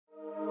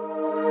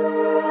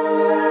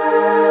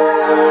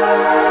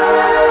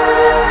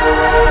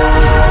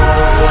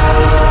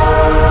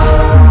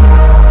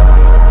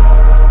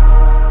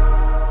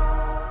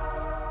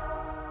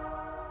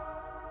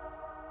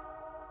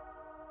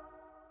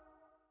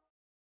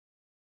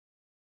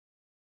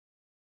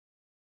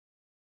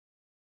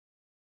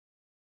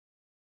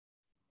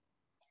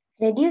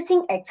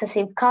Reducing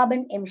excessive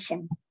carbon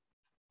emission.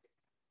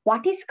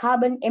 What is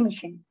carbon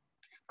emission?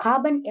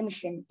 Carbon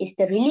emission is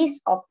the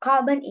release of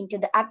carbon into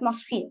the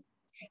atmosphere.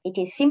 It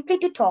is simply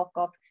to talk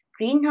of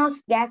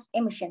greenhouse gas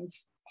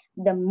emissions,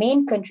 the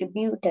main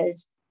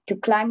contributors to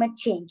climate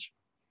change.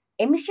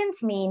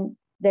 Emissions mean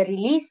the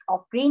release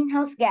of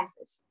greenhouse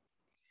gases,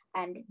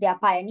 and they are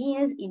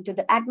pioneers into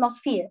the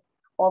atmosphere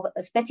over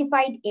a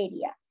specified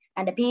area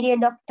and a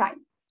period of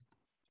time.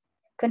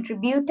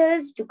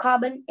 Contributors to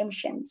carbon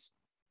emissions: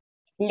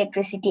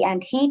 electricity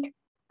and heat,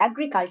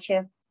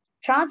 agriculture,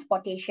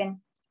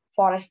 transportation,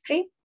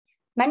 forestry,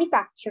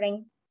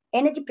 manufacturing,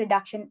 energy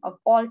production of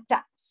all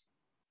types.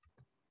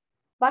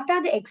 What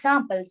are the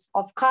examples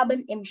of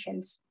carbon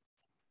emissions?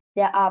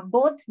 There are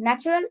both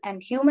natural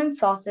and human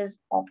sources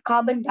of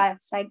carbon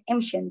dioxide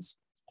emissions.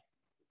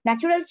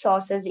 Natural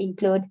sources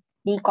include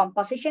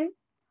decomposition,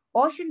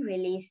 ocean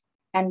release,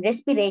 and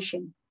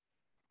respiration.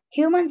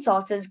 Human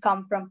sources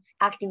come from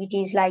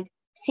activities like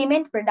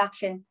cement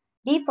production,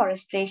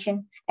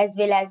 deforestation, as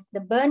well as the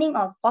burning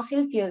of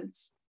fossil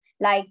fuels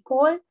like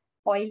coal,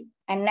 oil,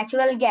 and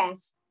natural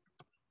gas.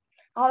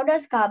 How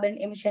does carbon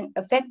emission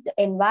affect the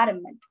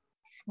environment?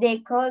 They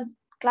cause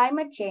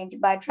climate change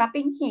by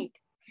trapping heat,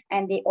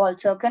 and they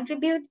also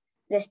contribute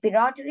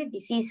respiratory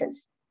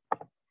diseases.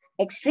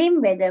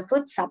 Extreme weather,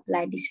 food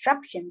supply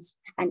disruptions,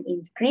 and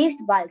increased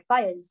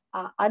wildfires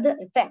are other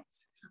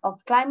effects of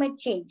climate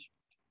change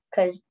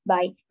caused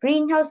by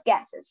greenhouse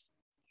gases.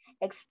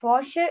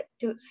 Exposure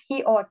to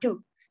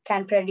CO2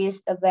 can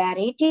produce a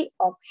variety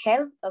of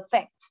health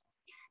effects.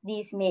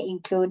 These may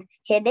include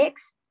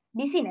headaches,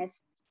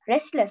 dizziness,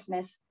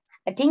 restlessness,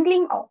 a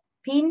tingling of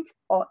pins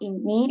or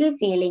in needle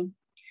feeling,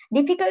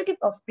 difficulty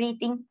of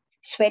breathing,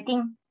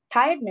 sweating,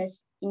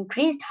 tiredness,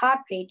 increased heart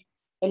rate,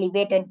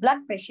 elevated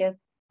blood pressure,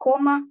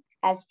 coma,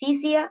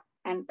 asphyxia,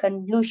 and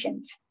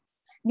convulsions.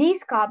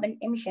 These carbon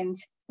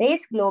emissions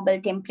raise global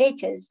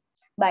temperatures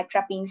by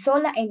trapping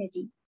solar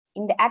energy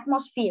in the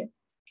atmosphere.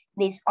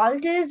 This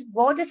alters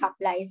water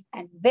supplies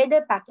and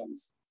weather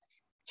patterns,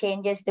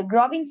 changes the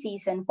growing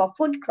season for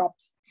food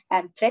crops,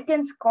 and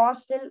threatens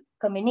coastal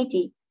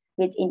community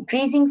with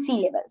increasing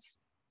sea levels.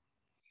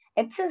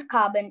 Excess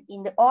carbon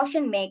in the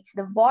ocean makes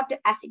the water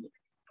acidic,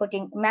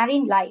 putting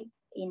marine life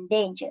in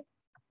danger.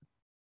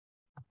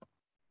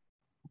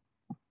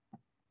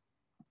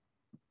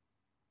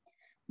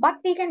 What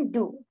we can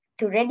do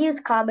to reduce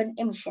carbon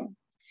emission: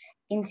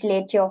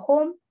 insulate your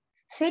home,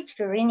 switch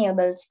to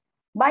renewables,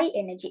 buy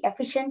energy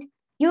efficient,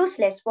 use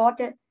less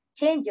water,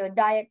 change your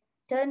diet,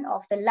 turn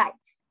off the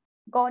lights,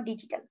 go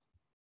digital.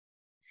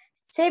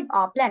 Save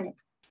our planet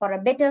for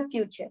a better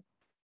future.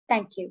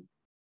 Thank you.